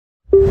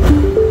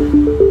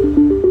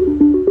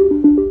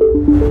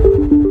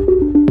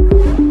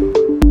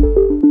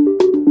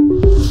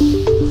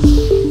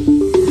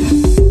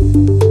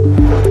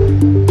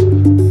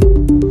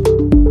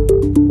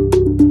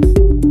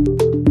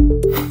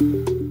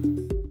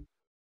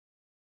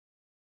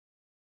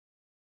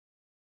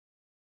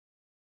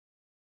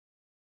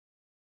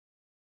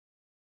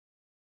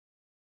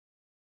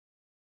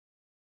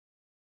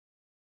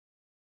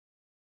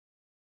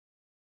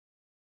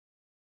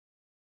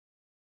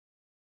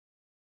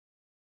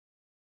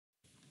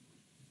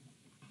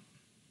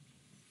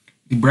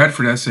The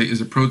Bradford assay is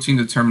a protein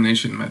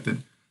determination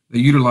method that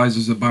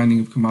utilizes the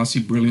binding of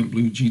Kamasi Brilliant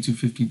Blue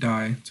G250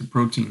 dye to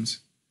proteins.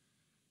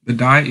 The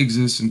dye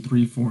exists in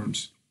three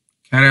forms: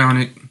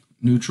 cationic,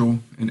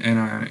 neutral, and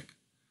anionic.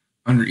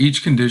 Under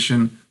each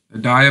condition, the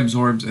dye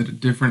absorbs at a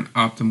different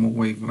optimal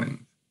wavelength.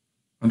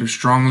 Under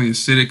strongly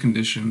acidic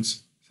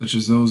conditions, such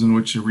as those in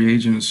which the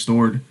reagent is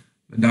stored,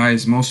 the dye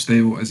is most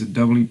stable as a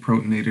doubly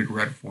protonated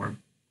red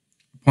form.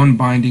 Upon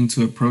binding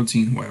to a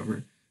protein,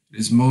 however, it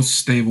is most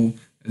stable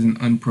as an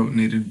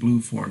unprotonated blue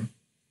form.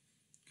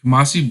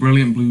 Kamasi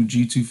Brilliant Blue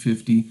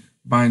G250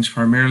 binds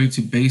primarily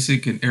to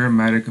basic and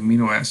aromatic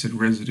amino acid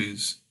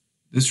residues.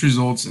 This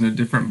results in a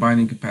different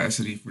binding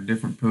capacity for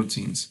different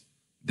proteins.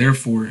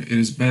 Therefore, it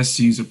is best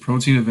to use a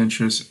protein of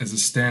interest as a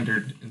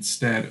standard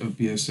instead of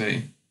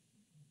BSA.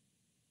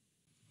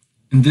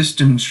 In this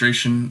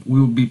demonstration, we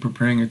will be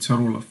preparing a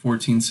total of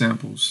 14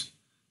 samples.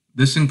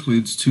 This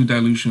includes 2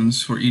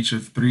 dilutions for each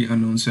of 3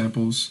 unknown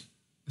samples,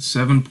 a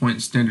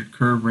 7-point standard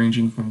curve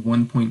ranging from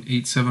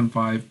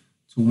 1.875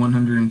 to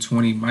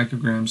 120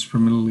 micrograms per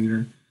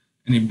milliliter,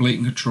 and a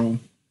blatant control,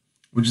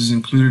 which is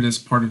included as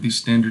part of the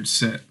standard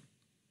set.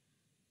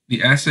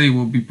 The assay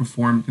will be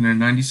performed in a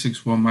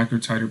 96-well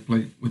microtiter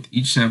plate, with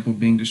each sample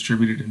being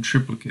distributed in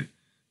triplicate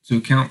to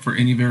account for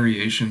any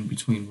variation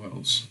between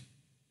wells.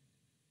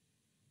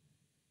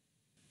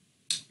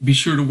 Be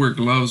sure to wear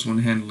gloves when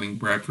handling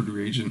Bradford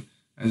reagent,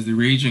 as the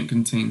reagent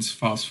contains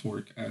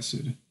phosphoric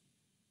acid.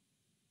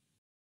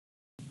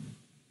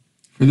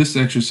 For this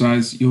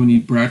exercise, you'll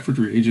need Bradford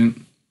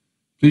reagent.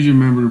 Please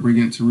remember to bring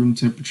it to room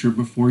temperature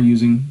before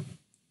using.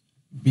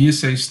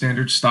 BSA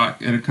standard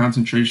stock at a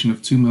concentration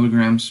of 2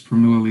 milligrams per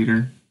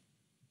milliliter.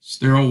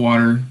 Sterile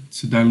water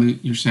to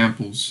dilute your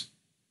samples.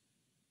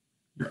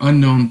 Your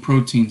unknown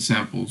protein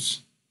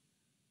samples.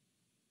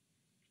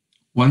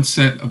 1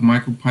 set of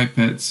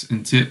micropipettes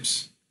and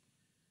tips.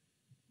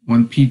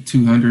 1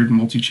 P200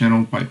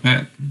 multi-channel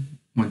pipette.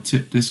 1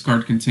 tip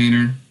discard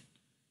container.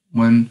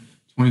 1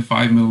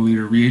 25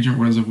 milliliter reagent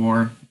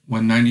reservoir.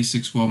 1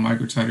 96-well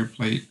microtiter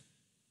plate,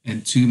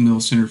 and 2 mil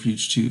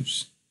centrifuge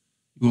tubes.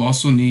 You will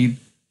also need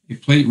a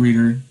plate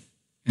reader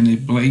and a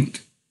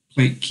blank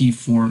plate key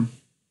form.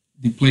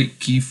 The plate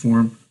key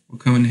form will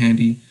come in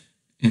handy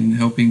in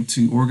helping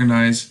to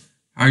organize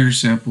how your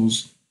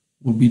samples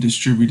will be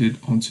distributed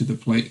onto the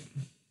plate.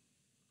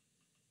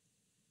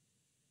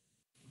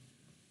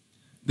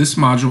 This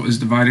module is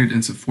divided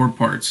into 4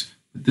 parts,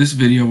 but this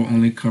video will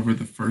only cover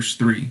the first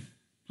 3.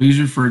 Please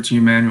refer to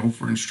your manual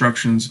for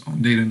instructions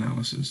on data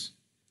analysis.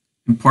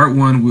 In part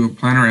 1, we will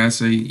plan our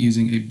assay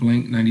using a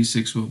blank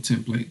 96-well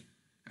template.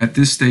 At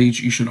this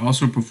stage, you should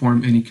also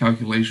perform any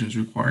calculations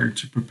required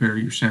to prepare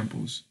your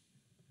samples.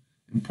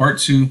 In part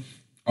 2,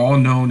 all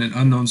known and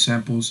unknown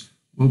samples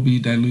will be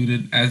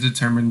diluted as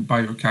determined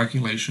by your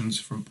calculations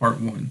from part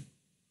 1.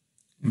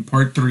 In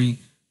part 3,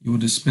 you will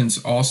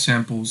dispense all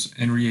samples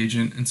and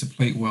reagent into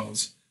plate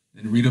wells,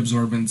 then read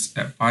absorbance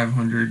at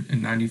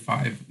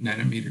 595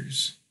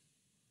 nanometers.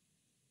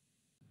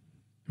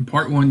 In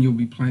part 1, you'll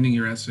be planning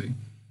your assay.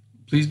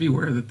 Please be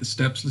aware that the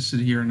steps listed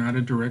here are not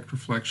a direct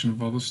reflection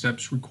of all the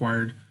steps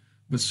required,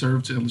 but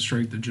serve to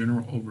illustrate the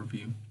general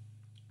overview.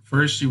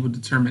 First, you will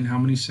determine how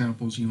many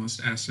samples you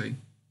must assay.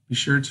 Be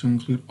sure to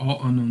include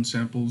all unknown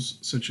samples,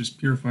 such as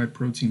purified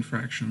protein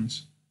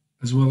fractions,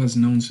 as well as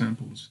known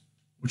samples,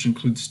 which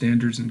include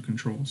standards and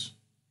controls.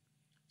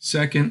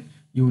 Second,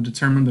 you will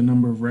determine the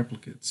number of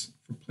replicates.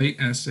 For plate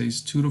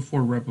assays, 2 to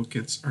 4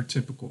 replicates are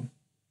typical.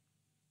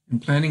 In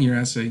planning your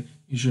assay,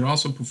 you should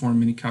also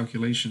perform any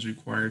calculations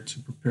required to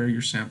prepare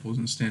your samples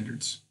and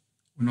standards.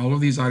 When all of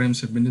these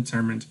items have been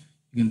determined,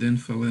 you can then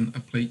fill in a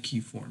plate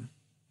key form.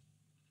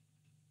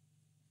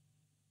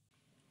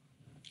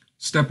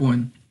 Step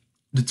 1.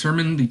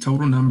 Determine the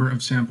total number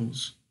of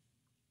samples.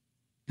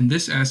 In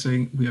this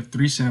assay, we have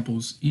 3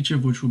 samples, each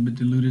of which will be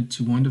diluted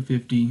to 1 to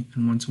 50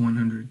 and 1 to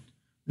 100.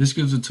 This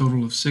gives a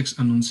total of 6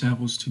 unknown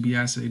samples to be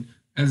assayed,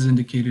 as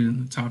indicated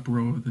in the top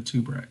row of the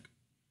tube rack.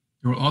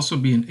 There will also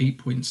be an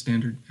 8-point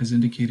standard, as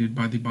indicated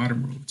by the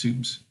bottom row of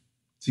tubes.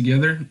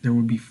 Together, there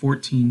will be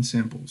 14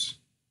 samples.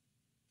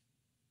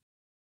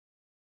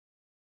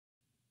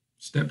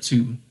 Step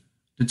 2.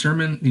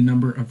 Determine the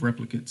number of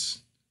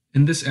replicates.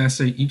 In this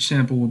assay, each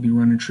sample will be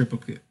run in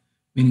triplicate,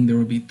 meaning there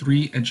will be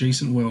 3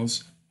 adjacent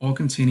wells, all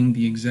containing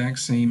the exact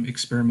same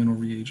experimental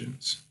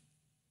reagents.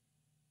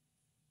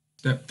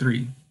 Step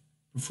 3.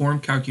 Perform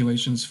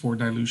calculations for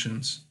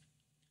dilutions.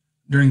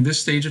 During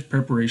this stage of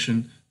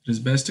preparation, it is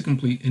best to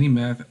complete any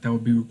math that will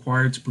be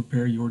required to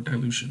prepare your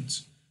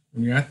dilutions.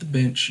 When you're at the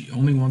bench, you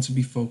only want to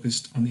be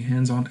focused on the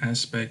hands-on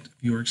aspect of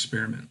your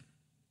experiment.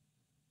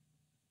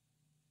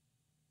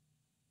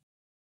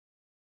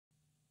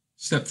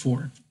 Step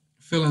 4.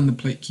 Fill in the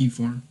plate key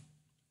form.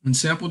 When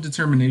sample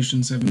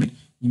determinations have been made,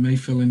 you may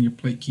fill in your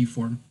plate key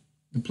form.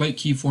 The plate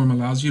key form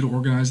allows you to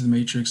organize the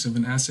matrix of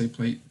an assay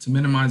plate to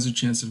minimize the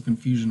chance of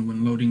confusion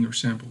when loading your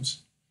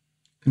samples.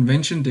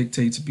 Convention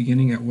dictates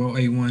beginning at well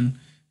A1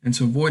 and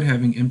to avoid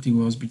having empty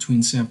wells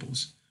between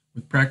samples.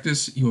 With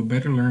practice, you will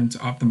better learn to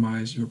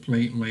optimize your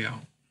plate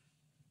layout.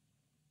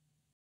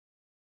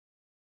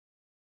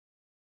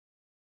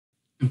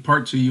 In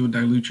part 2, you will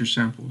dilute your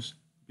samples.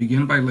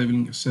 Begin by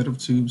labeling a set of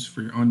tubes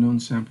for your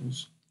unknown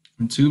samples.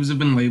 When tubes have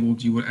been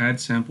labeled, you will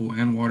add sample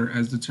and water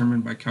as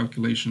determined by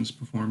calculations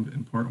performed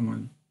in part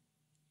 1.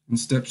 In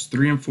steps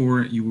 3 and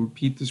 4, you will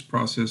repeat this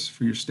process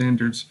for your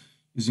standards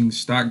using the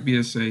stock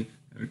BSA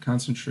at a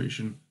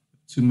concentration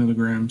of 2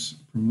 milligrams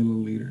per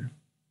milliliter.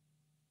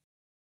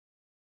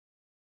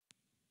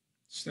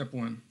 Step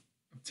 1.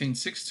 Obtain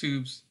 6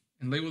 tubes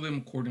and label them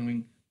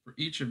accordingly for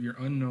each of your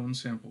unknown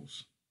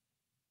samples.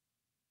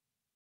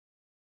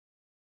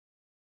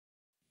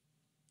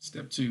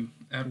 Step 2.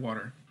 Add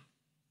water.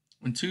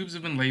 When tubes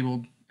have been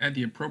labeled, add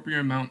the appropriate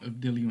amount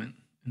of diluent.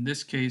 In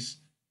this case,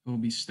 it will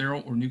be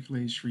sterile or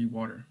nuclease-free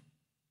water.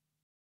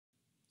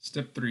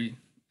 Step 3.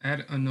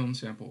 Add unknown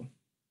sample.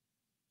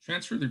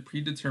 Transfer the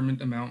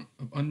predetermined amount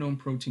of unknown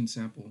protein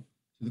sample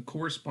to the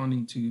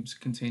corresponding tubes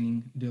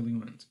containing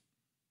diluent.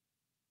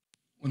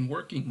 When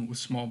working with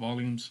small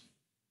volumes,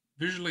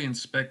 visually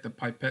inspect the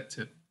pipette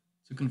tip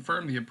to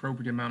confirm the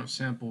appropriate amount of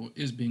sample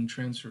is being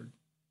transferred.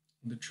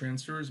 When the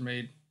transfer is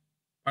made,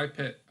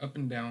 pipette up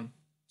and down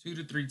 2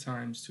 to 3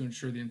 times to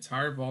ensure the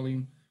entire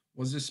volume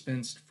was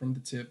dispensed from the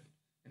tip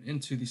and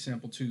into the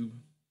sample tube.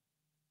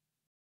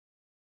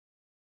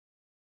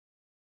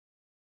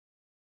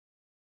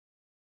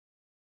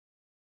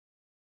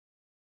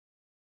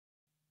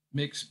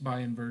 Mix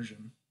by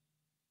inversion.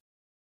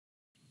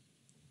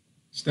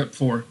 Step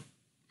 4.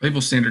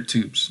 Label standard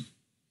tubes.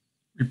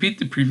 Repeat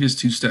the previous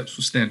 2 steps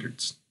with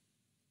standards.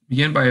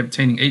 Begin by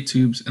obtaining 8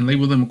 tubes and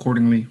label them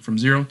accordingly from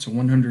 0 to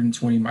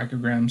 120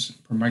 micrograms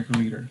per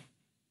microliter.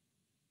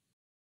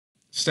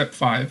 Step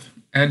 5.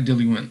 Add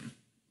diluent.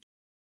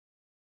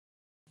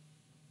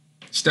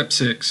 Step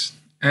 6.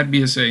 Add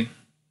BSA.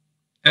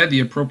 Add the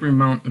appropriate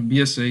amount of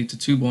BSA to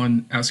tube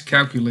 1 as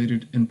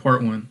calculated in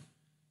part 1.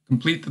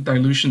 Complete the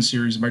dilution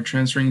series by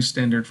transferring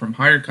standard from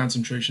higher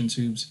concentration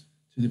tubes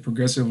to the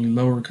progressively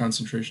lower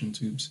concentration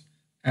tubes,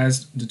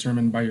 as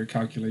determined by your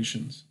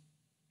calculations.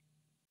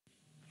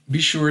 Be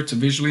sure to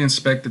visually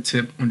inspect the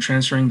tip when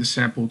transferring the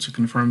sample to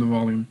confirm the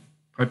volume.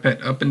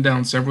 Pipette up and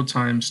down several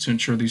times to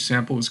ensure the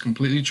sample is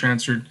completely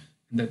transferred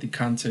and that the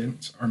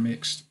contents are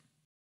mixed.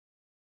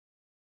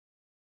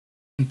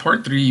 In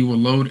part 3, you will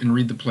load and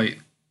read the plate.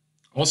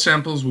 All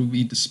samples will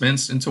be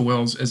dispensed into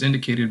wells as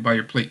indicated by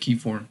your plate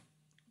keyform.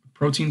 With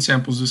protein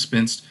samples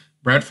dispensed,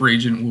 Bradford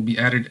reagent will be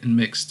added and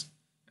mixed.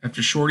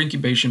 After short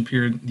incubation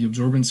period, the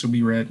absorbance will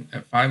be read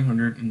at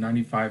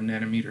 595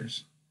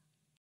 nanometers.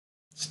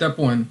 Step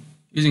 1.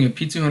 Using a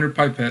P200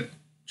 pipette,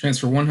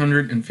 transfer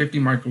 150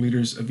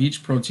 microliters of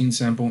each protein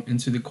sample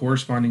into the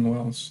corresponding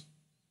wells.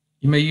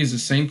 You may use the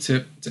same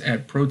tip to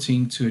add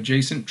protein to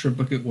adjacent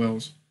triplicate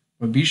wells,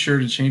 but be sure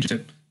to change the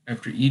tip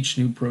after each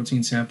new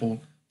protein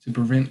sample to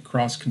prevent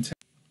cross-contamination.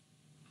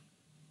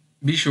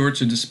 Be sure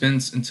to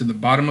dispense into the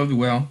bottom of the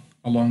well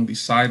along the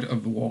side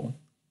of the wall.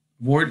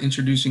 Avoid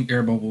introducing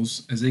air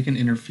bubbles as they can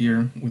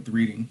interfere with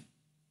reading.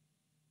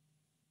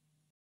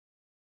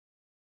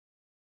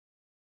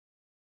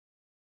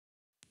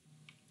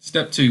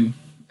 Step 2.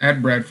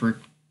 Add Bradford.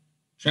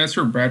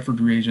 Transfer Bradford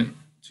reagent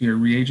to your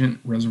reagent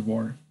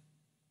reservoir.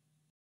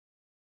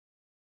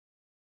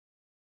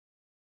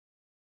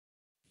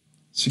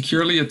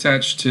 Securely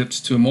attach tips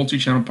to a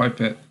multi-channel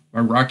pipette by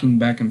rocking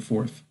back and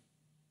forth.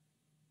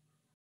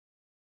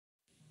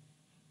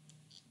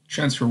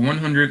 Transfer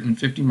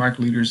 150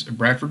 microliters of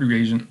Bradford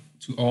reagent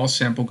to all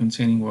sample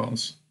containing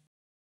wells.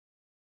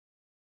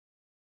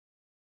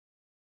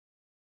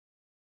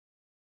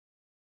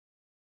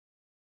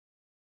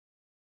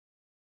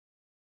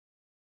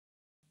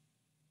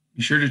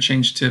 Be sure to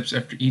change tips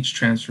after each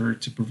transfer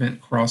to prevent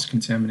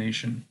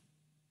cross-contamination.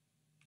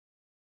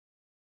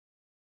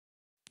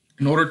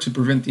 In order to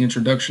prevent the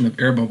introduction of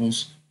air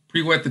bubbles,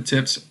 pre-wet the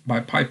tips by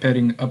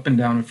pipetting up and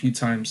down a few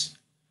times.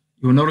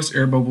 You will notice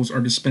air bubbles are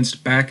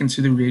dispensed back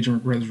into the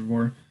reagent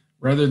reservoir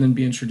rather than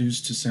be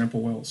introduced to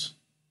sample wells.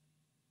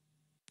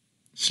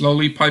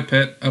 Slowly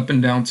pipette up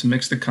and down to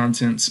mix the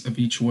contents of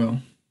each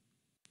well.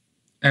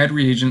 Add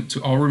reagent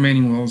to all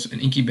remaining wells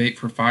and incubate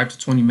for 5 to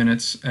 20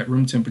 minutes at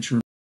room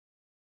temperature.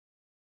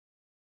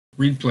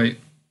 Read plate.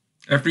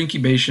 After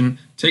incubation,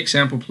 take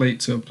sample plate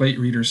to a plate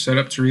reader set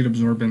up to read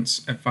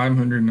absorbance at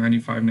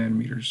 595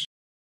 nanometers.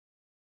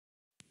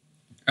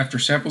 After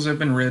samples have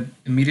been read,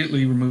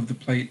 immediately remove the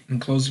plate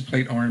and close the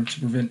plate arm to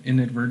prevent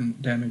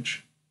inadvertent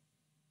damage.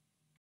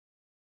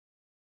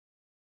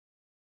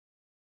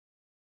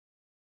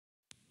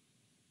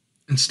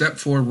 In step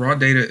 4, raw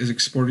data is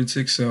exported to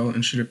Excel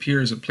and should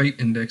appear as a plate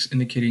index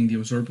indicating the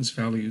absorbance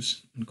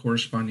values and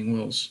corresponding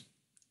wells.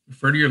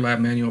 Refer to your lab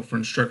manual for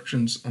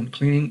instructions on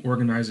cleaning,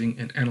 organizing,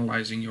 and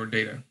analyzing your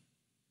data.